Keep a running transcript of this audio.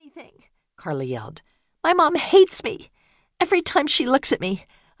Carly yelled. "My mom hates me. Every time she looks at me,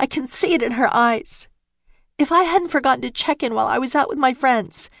 I can see it in her eyes. If I hadn't forgotten to check in while I was out with my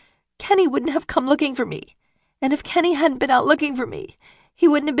friends, Kenny wouldn't have come looking for me. And if Kenny hadn't been out looking for me, he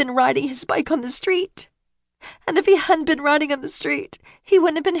wouldn't have been riding his bike on the street. And if he hadn't been riding on the street, he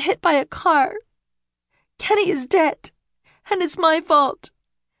wouldn't have been hit by a car. Kenny is dead, and it's my fault.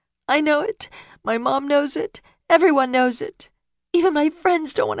 I know it. My mom knows it. Everyone knows it. Even my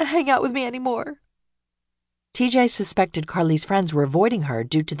friends don't want to hang out with me anymore." TJ suspected Carly's friends were avoiding her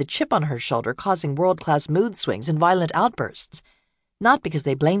due to the chip on her shoulder causing world-class mood swings and violent outbursts, not because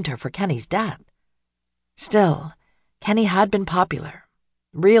they blamed her for Kenny's death. Still, Kenny had been popular,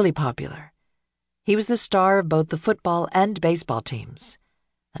 really popular. He was the star of both the football and baseball teams,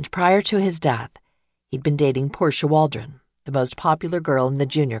 and prior to his death, he'd been dating Portia Waldron, the most popular girl in the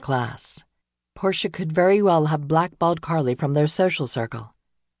junior class. Portia could very well have blackballed Carly from their social circle.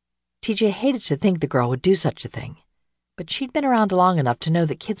 TJ hated to think the girl would do such a thing, but she'd been around long enough to know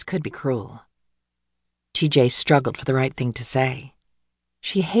that kids could be cruel. TJ struggled for the right thing to say.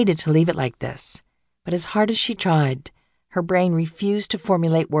 She hated to leave it like this, but as hard as she tried, her brain refused to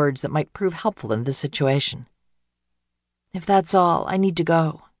formulate words that might prove helpful in this situation. "If that's all, I need to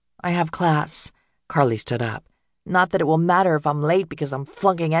go. I have class." Carly stood up. "Not that it will matter if I'm late because I'm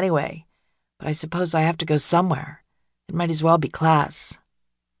flunking anyway, but I suppose I have to go somewhere. It might as well be class."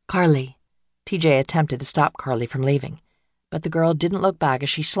 "Carly." TJ attempted to stop Carly from leaving, but the girl didn't look back as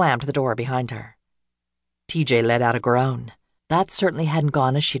she slammed the door behind her. TJ let out a groan. That certainly hadn't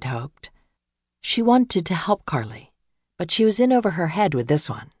gone as she'd hoped. She wanted to help Carly, but she was in over her head with this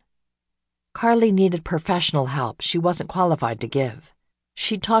one. Carly needed professional help she wasn't qualified to give.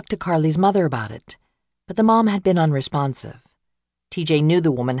 She'd talked to Carly's mother about it, but the mom had been unresponsive. TJ knew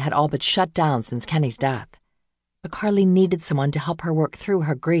the woman had all but shut down since Kenny's death, but Carly needed someone to help her work through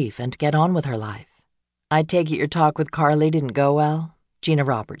her grief and get on with her life. "I take it your talk with Carly didn't go well?" Gina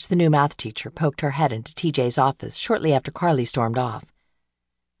Roberts, the new math teacher, poked her head into TJ's office shortly after Carly stormed off.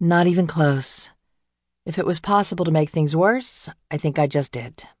 "Not even close. If it was possible to make things worse, I think I just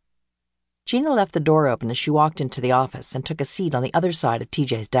did." Gina left the door open as she walked into the office and took a seat on the other side of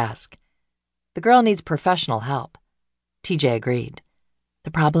TJ's desk. "The girl needs professional help." TJ agreed.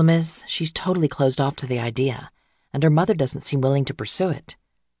 "The problem is, she's totally closed off to the idea, and her mother doesn't seem willing to pursue it.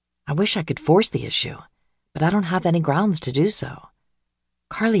 I wish I could force the issue, but I don't have any grounds to do so.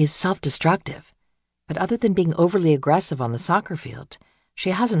 Carly is self-destructive, but other than being overly aggressive on the soccer field,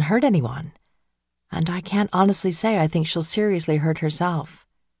 she hasn't hurt anyone. And I can't honestly say I think she'll seriously hurt herself.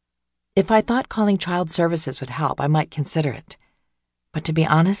 If I thought calling child services would help, I might consider it. But to be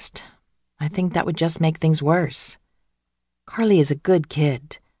honest, I think that would just make things worse. Carly is a good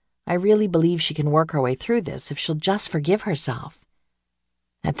kid. I really believe she can work her way through this if she'll just forgive herself.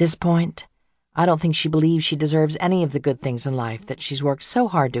 At this point, I don't think she believes she deserves any of the good things in life that she's worked so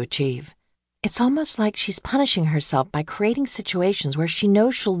hard to achieve. It's almost like she's punishing herself by creating situations where she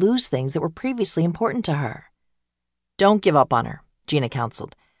knows she'll lose things that were previously important to her." "Don't give up on her," Gina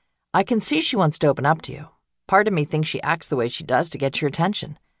counseled. "I can see she wants to open up to you. Part of me thinks she acts the way she does to get your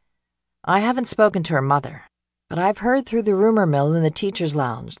attention. I haven't spoken to her mother, but I've heard through the rumor mill in the teacher's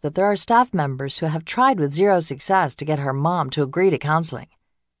lounge that there are staff members who have tried with zero success to get her mom to agree to counseling.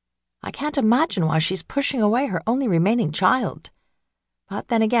 I can't imagine why she's pushing away her only remaining child. But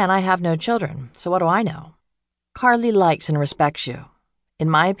then again, I have no children, so what do I know? Carly likes and respects you. In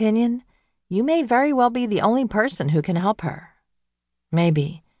my opinion, you may very well be the only person who can help her."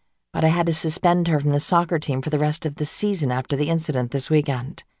 "Maybe, but I had to suspend her from the soccer team for the rest of the season after the incident this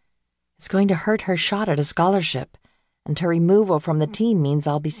weekend. It's going to hurt her shot at a scholarship, and her removal from the team means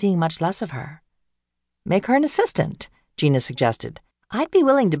I'll be seeing much less of her." "Make her an assistant," Gina suggested. "I'd be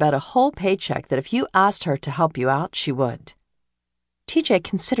willing to bet a whole paycheck that if you asked her to help you out, she would." TJ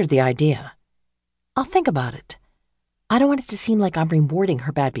considered the idea. "I'll think about it. I don't want it to seem like I'm rewarding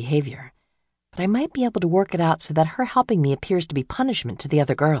her bad behavior, but I might be able to work it out so that her helping me appears to be punishment to the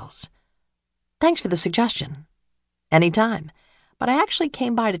other girls. Thanks for the suggestion." "Anytime, but I actually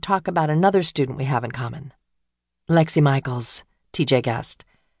came by to talk about another student we have in common." "Lexi Michaels," TJ guessed.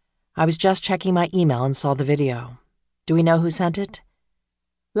 "I was just checking my email and saw the video. Do we know who sent it?"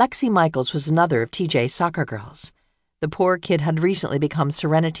 Lexi Michaels was another of TJ's soccer girls. The poor kid had recently become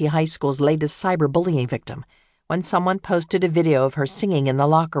Serenity High School's latest cyberbullying victim when someone posted a video of her singing in the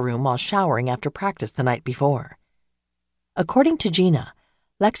locker room while showering after practice the night before. According to Gina,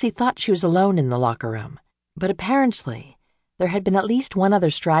 Lexi thought she was alone in the locker room, but apparently there had been at least one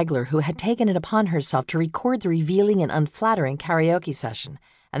other straggler who had taken it upon herself to record the revealing and unflattering karaoke session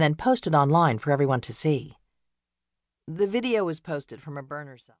and then post it online for everyone to see. The video was posted from a burner cell.